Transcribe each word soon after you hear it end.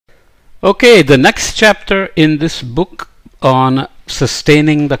Okay, the next chapter in this book on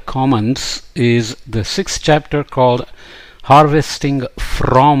sustaining the commons is the sixth chapter called Harvesting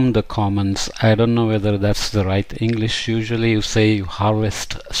from the Commons. I don't know whether that's the right English. Usually you say you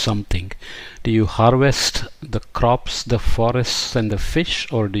harvest something. Do you harvest the crops, the forests and the fish,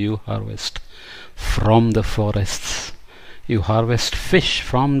 or do you harvest from the forests? You harvest fish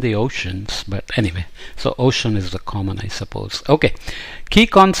from the oceans, but anyway, so ocean is the common, I suppose. Okay, key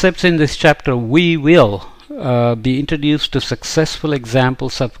concepts in this chapter. We will be introduced to successful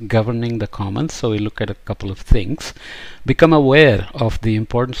examples of governing the commons, so we look at a couple of things. Become aware of the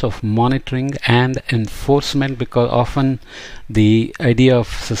importance of monitoring and enforcement, because often the idea of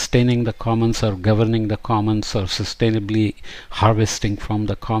sustaining the commons or governing the commons or sustainably harvesting from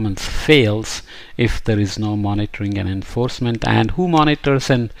the commons fails if there is no monitoring and enforcement. And who monitors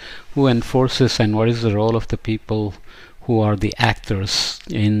and who enforces, and what is the role of the people who are the actors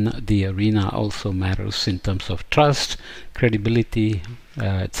in the arena also matters in terms of trust, credibility,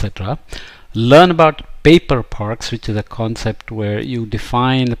 etc. Learn about paper parks, which is a concept where you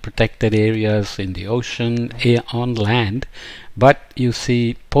define protected areas in the ocean, on land, but you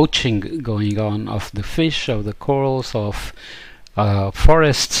see poaching going on of the fish, of the corals, of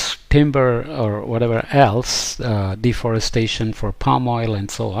forests, timber, or whatever else, deforestation for palm oil and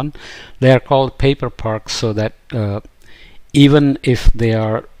so on. They are called paper parks, so that even if they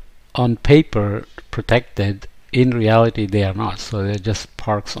are on paper protected, in reality they are not, so they're just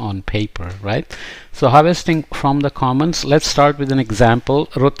parks on paper, right? So harvesting from the commons, let's start with an example.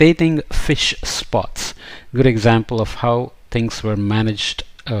 Rotating fish spots, good example of how things were managed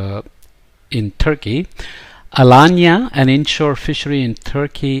in Turkey. Alanya, an inshore fishery in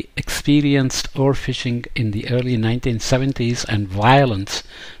Turkey, experienced overfishing in the early 1970s, and violence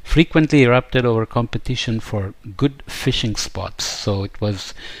frequently erupted over competition for good fishing spots. So it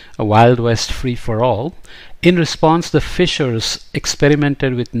was a Wild West free-for-all. In response, the fishers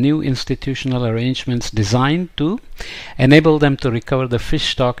experimented with new institutional arrangements designed to enable them to recover the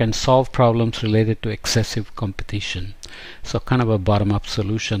fish stock and solve problems related to excessive competition. So kind of a bottom-up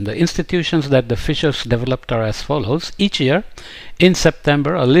solution. The institutions that the fishers developed are as follows. Each year in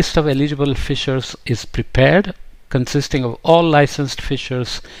September, a list of eligible fishers is prepared, consisting of all licensed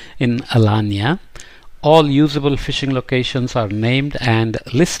fishers in Alanya. All usable fishing locations are named and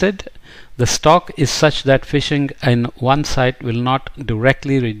listed. The stock is such that fishing in one site will not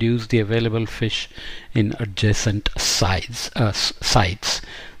directly reduce the available fish in adjacent sites.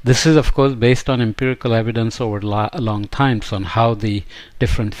 This is of course based on empirical evidence over long times on how the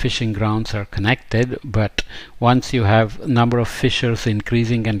different fishing grounds are connected, but once you have number of fishers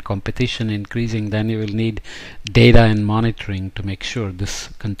increasing and competition increasing, then you will need data and monitoring to make sure this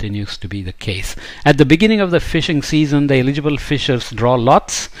continues to be the case. At the beginning of the fishing season, the eligible fishers draw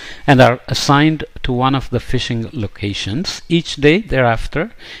lots and are assigned to one of the fishing locations. Each day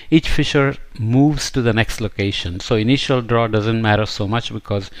thereafter, each fisher moves to the next location. So initial draw doesn't matter so much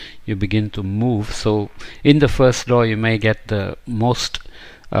because you begin to move. So in the first draw you may get the most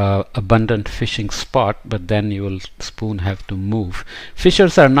abundant fishing spot, but then you will soon have to move.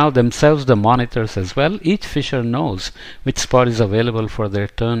 Fishers are now themselves the monitors as well. Each fisher knows which spot is available for their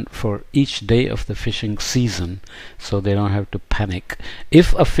turn for each day of the fishing season, so they don't have to panic.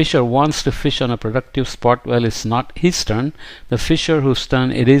 If a fisher wants to fish on a productive spot while it's not his turn, the fisher whose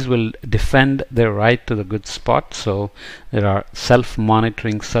turn it is will defend their right to the good spot. So there are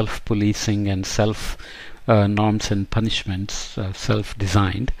self-monitoring, self-policing, and norms and punishments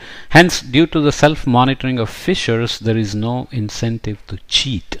self-designed. Hence, due to the self-monitoring of fishers, there is no incentive to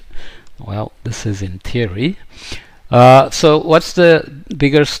cheat. Well, this is in theory. So what's the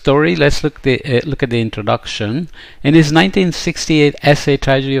bigger story? Let's look at the introduction. In his 1968 essay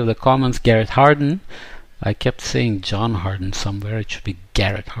Tragedy of the Commons, Garrett Hardin, I kept saying John Hardin somewhere, it should be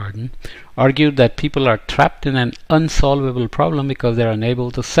Garrett Hardin, argued that people are trapped in an unsolvable problem because they are unable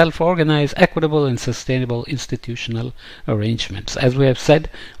to self-organize equitable and sustainable institutional arrangements. As we have said,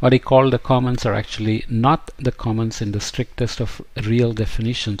 what he called the commons are actually not the commons in the strictest of real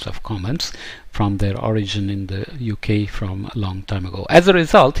definitions of commons from their origin in the UK from a long time ago. As a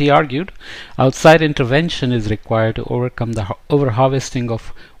result, he argued, outside intervention is required to overcome the overharvesting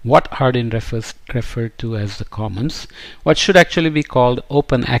of what Hardin referred to as the commons, what should actually be called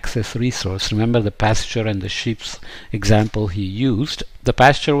open access resource. Remember the pasture and the sheep's example he used. The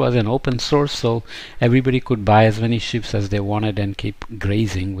pasture was an open source, so everybody could buy as many sheep as they wanted and keep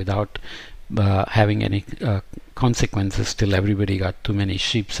grazing without having any consequences till everybody got too many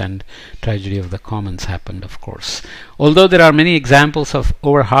sheep, and tragedy of the commons happened, of course. Although there are many examples of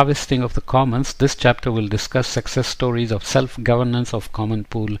over-harvesting of the commons, this chapter will discuss success stories of self-governance of common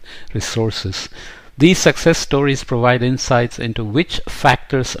pool resources. These success stories provide insights into which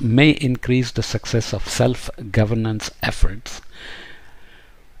factors may increase the success of self-governance efforts.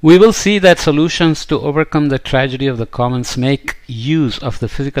 We will see that solutions to overcome the tragedy of the commons make use of the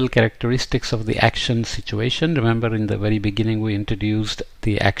physical characteristics of the action situation. Remember, in the very beginning we introduced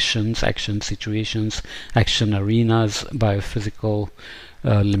the actions, action situations, action arenas, biophysical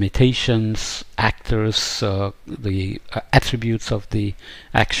limitations, actors, the attributes of the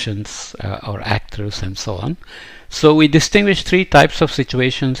actions or actors, and so on. So we distinguish three types of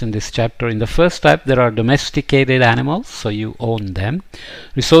situations in this chapter. In the first type, there are domesticated animals, so you own them.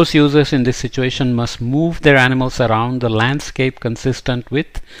 Resource users in this situation must move their animals around the landscape consistent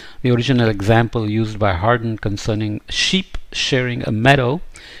with the original example used by Hardin concerning sheep sharing a meadow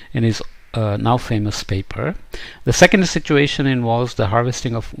in his now famous paper. The second situation involves the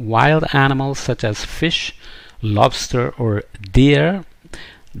harvesting of wild animals such as fish, lobster, or deer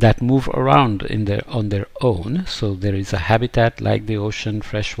that move around on their own. So there is a habitat like the ocean,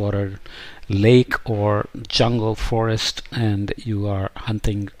 freshwater, lake, or jungle, forest, and you are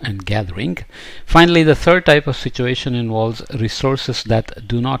hunting and gathering. Finally, the third type of situation involves resources that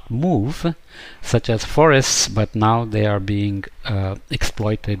do not move, such as forests, but now they are being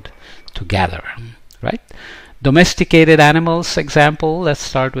exploited to gather, right? Domesticated animals example, let's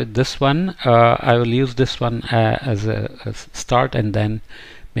start with this one. I will use this one as a start, and then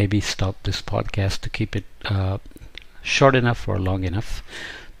maybe stop this podcast to keep it short enough or long enough.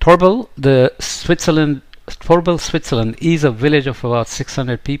 Torbel, Switzerland is a village of about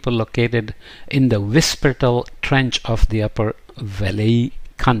 600 people located in the Wispertal Trench of the Upper Valais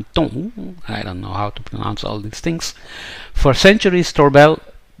Canton. I don't know how to pronounce all these things. For centuries, Torbel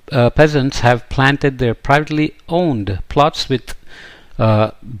peasants have planted their privately owned plots with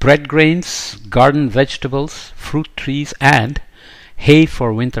bread grains, garden vegetables, fruit trees, and hay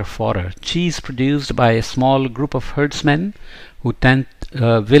for winter fodder. Cheese produced by a small group of herdsmen who tend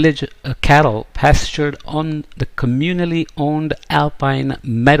village cattle pastured on the communally owned alpine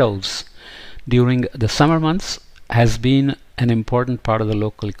meadows during the summer months has been an important part of the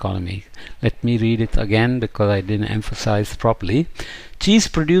local economy. Let me read it again because I didn't emphasize properly. Cheese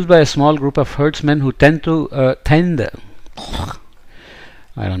produced by a small group of herdsmen who tend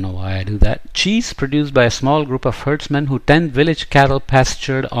I don't know why I do that. Cheese produced by a small group of herdsmen who tend village cattle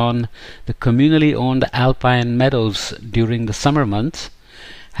pastured on the communally owned alpine meadows during the summer months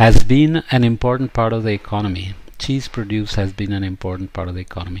has been an important part of the economy. Cheese produce has been an important part of the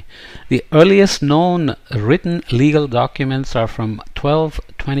economy. The earliest known written legal documents are from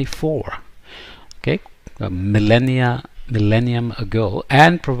 1224, okay, a millennium ago,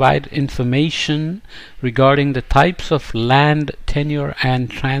 and provide information regarding the types of land tenure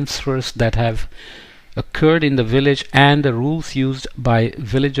and transfers that have occurred in the village and the rules used by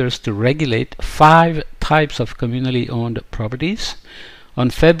villagers to regulate 5 types of communally owned properties. On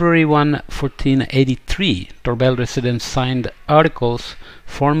February 1, 1483, Torbel residents signed articles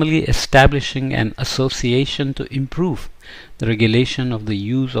formally establishing an association to improve the regulation of the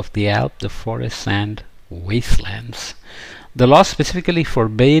use of the Alp, the forests, and wastelands. The law specifically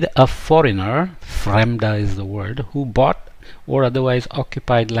forbade a foreigner, fremda is the word, who bought or otherwise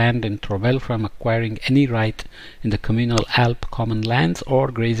occupied land in Torbel from acquiring any right in the communal Alp common lands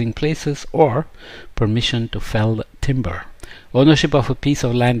or grazing places or permission to fell timber. Ownership of a piece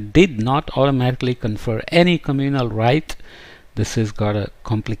of land did not automatically confer any communal right. This has got a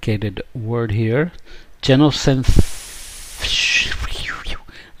complicated word here.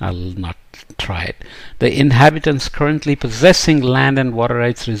 I'll not try it. The inhabitants currently possessing land and water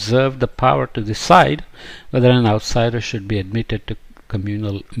rights reserve the power to decide whether an outsider should be admitted to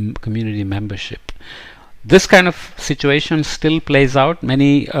community membership. This kind of situation still plays out.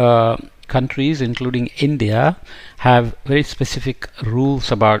 Many countries, including India, have very specific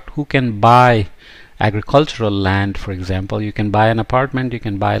rules about who can buy agricultural land. For example, you can buy an apartment, you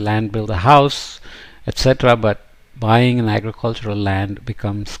can buy land, build a house, etc., but buying an agricultural land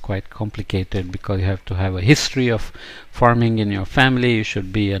becomes quite complicated because you have to have a history of farming in your family. You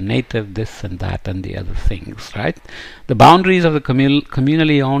should be a native, this and that and the other things, right? The boundaries of the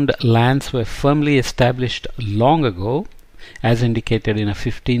communally owned lands were firmly established long ago, as indicated in a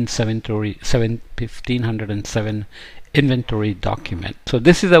 1507 inventory document. So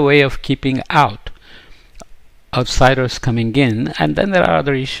this is a way of keeping out outsiders coming in. And then there are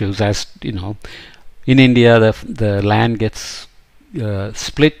other issues, as you know, in India the land gets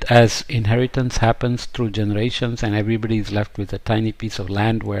split as inheritance happens through generations, and everybody is left with a tiny piece of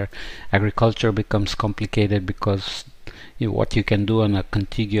land where agriculture becomes complicated because what you can do on a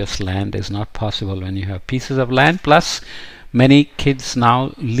contiguous land is not possible when you have pieces of land. Plus, many kids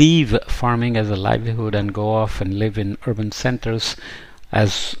now leave farming as a livelihood and go off and live in urban centers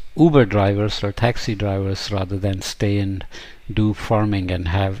as Uber drivers or taxi drivers rather than stay and do farming and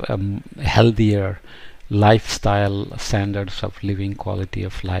have a healthier lifestyle, standards of living, quality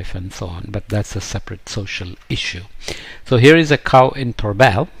of life, and so on. But that's a separate social issue. So here is a cow in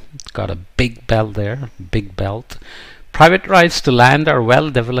Torbal. It's got a big bell there, big belt. Private rights to land are well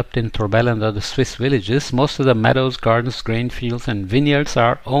developed in Torbal and other Swiss villages. Most of the meadows, gardens, grain fields, and vineyards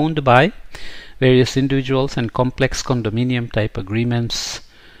are owned by various individuals, and complex condominium type agreements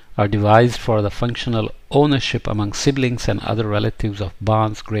are devised for the functional ownership among siblings and other relatives of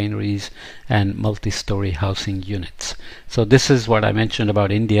barns, granaries, and multi-story housing units. So this is what I mentioned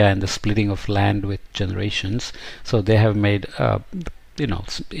about India and the splitting of land with generations. So they have made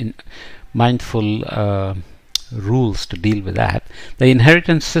mindful rules to deal with that. The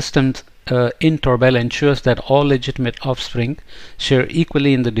inheritance systems in Torbal ensures that all legitimate offspring share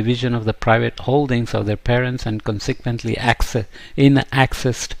equally in the division of the private holdings of their parents, and consequently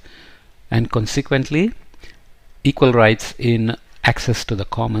equal rights in access to the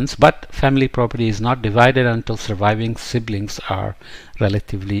commons. But family property is not divided until surviving siblings are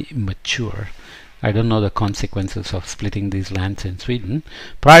relatively mature. I don't know the consequences of splitting these lands in Sweden.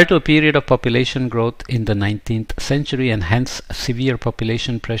 Prior to a period of population growth in the 19th century and hence severe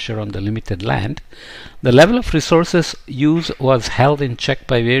population pressure on the limited land, the level of resources use was held in check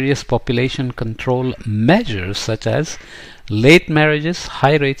by various population control measures such as late marriages,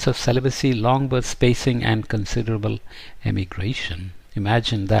 high rates of celibacy, long birth spacing, and considerable emigration.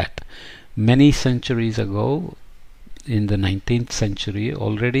 Imagine that. Many centuries ago, in the 19th century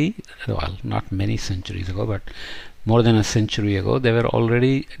already, well, not many centuries ago, but more than a century ago, they were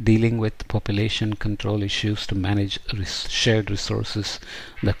already dealing with population control issues to manage shared resources,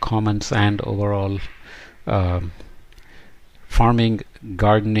 the commons, and overall farming,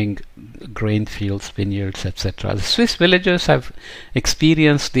 gardening, grain fields, vineyards, etc. The Swiss villagers have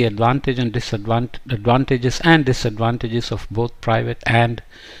experienced the advantages and disadvantages of both private and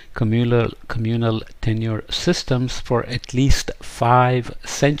communal tenure systems for at least 5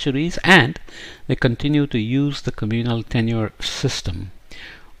 centuries, and they continue to use the communal tenure system.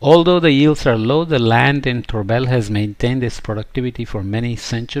 Although the yields are low, the land in Torbal has maintained its productivity for many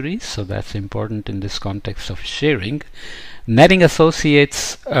centuries, so that's important in this context of sharing. Netting,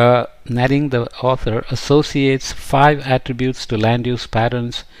 the author associates 5 attributes to land use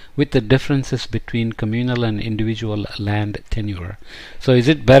patterns with the differences between communal and individual land tenure. So is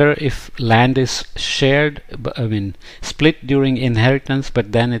it better if land is shared, split during inheritance,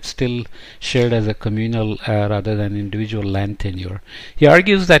 but then it's still shared as a communal rather than individual land tenure? He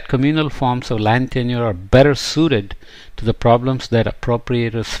argues that communal forms of land tenure are better suited to the problems that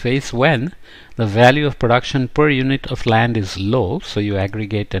appropriators face when the value of production per unit of land is low, so you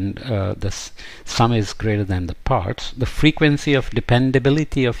aggregate and the sum is greater than the parts. The frequency of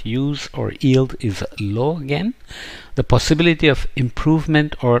dependability of use or yield is low again. The possibility of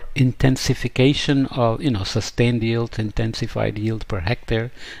improvement or intensification of sustained yield, intensified yield per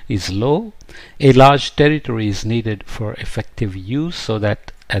hectare is low. A large territory is needed for effective use, so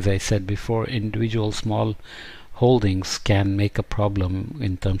that, as I said before, individual small holdings can make a problem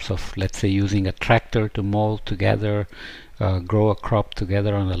in terms of, let's say, using a tractor to mow together, grow a crop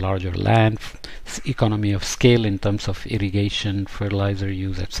together on a larger land, economy of scale in terms of irrigation, fertilizer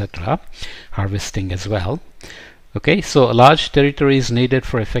use, etc., harvesting as well. Okay, so a large territory is needed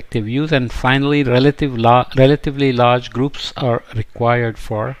for effective use, and finally relatively large groups are required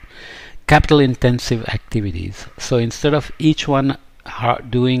for capital intensive activities. So instead of each one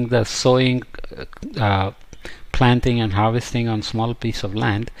doing the sowing, planting and harvesting on small piece of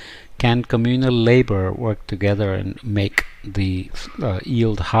land, can communal labor work together and make the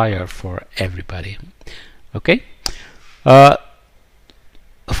yield higher for everybody? Okay. Of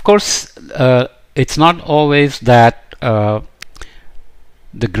course, it's not always that the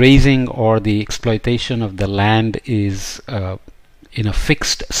grazing or the exploitation of the land is in a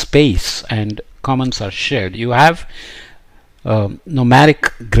fixed space and commons are shared. You have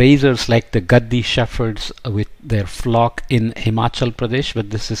nomadic grazers like the Gaddi shepherds with their flock in Himachal Pradesh, but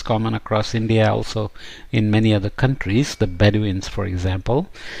this is common across India, also in many other countries. The Bedouins, for example,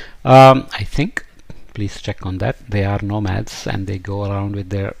 I think, please check on that, they are nomads and they go around with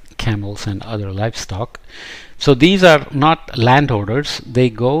their camels and other livestock. So these are not landholders,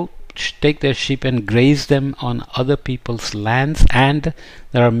 they go take their sheep and graze them on other people's lands, and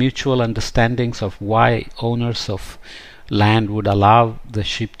there are mutual understandings of why owners of land would allow the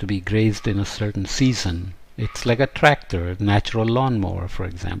sheep to be grazed in a certain season. It's like a tractor, natural lawnmower, for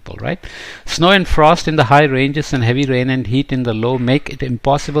example, right? Snow and frost in the high ranges and heavy rain and heat in the low make it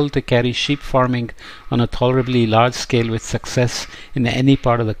impossible to carry sheep farming on a tolerably large scale with success in any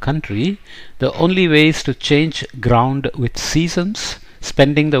part of the country. The only way is to change ground with seasons,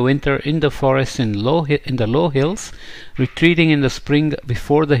 spending the winter in the forest in the low hills, retreating in the spring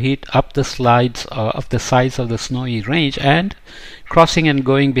before the heat up the slides of the sides of the snowy range, and crossing and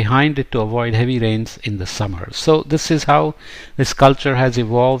going behind it to avoid heavy rains in the summer. So this is how this culture has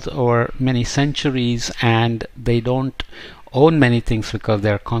evolved over many centuries, and they don't own many things because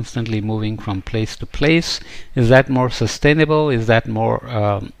they're constantly moving from place to place. Is that more sustainable? Is that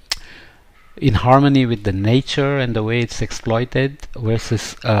more in harmony with the nature and the way it's exploited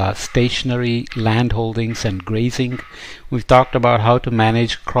versus stationary land holdings and grazing? We've talked about how to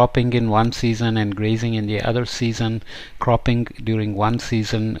manage cropping in one season and grazing in the other season, cropping during one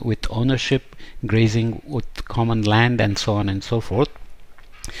season with ownership, grazing with common land, and so on and so forth.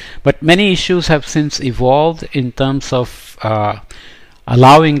 But many issues have since evolved in terms of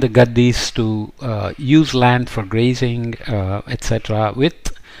allowing the Gaddis to use land for grazing, etc., with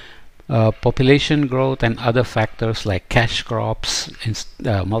population growth and other factors like cash crops,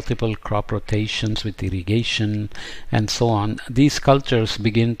 multiple crop rotations with irrigation, and so on. These cultures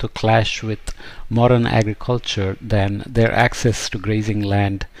begin to clash with modern agriculture. Then their access to grazing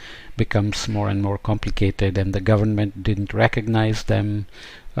land becomes more and more complicated, and the government didn't recognize them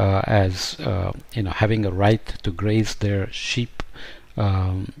as having a right to graze their sheep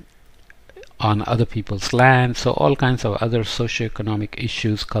on other people's land. So all kinds of other socioeconomic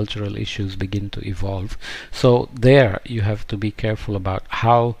issues, cultural issues begin to evolve. So there you have to be careful about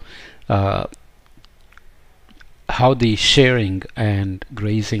how the sharing and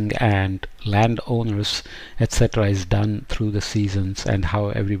grazing and landowners, etc., is done through the seasons, and how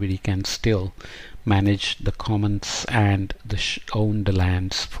everybody can still manage the commons and own the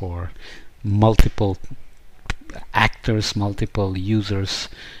lands for multiple actors, multiple users,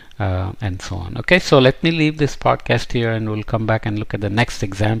 and so on. Okay, so let me leave this podcast here, and we'll come back and look at the next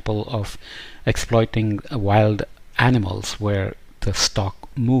example of exploiting wild animals where the stock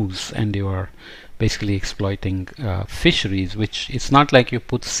moves and you are basically exploiting fisheries, which it's not like you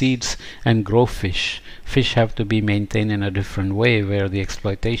put seeds and grow fish. Fish have to be maintained in a different way, where the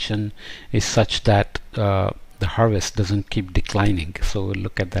exploitation is such that the harvest doesn't keep declining. So we'll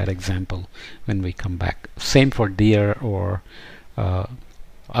look at that example when we come back. Same for deer or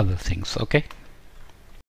other things. Okay.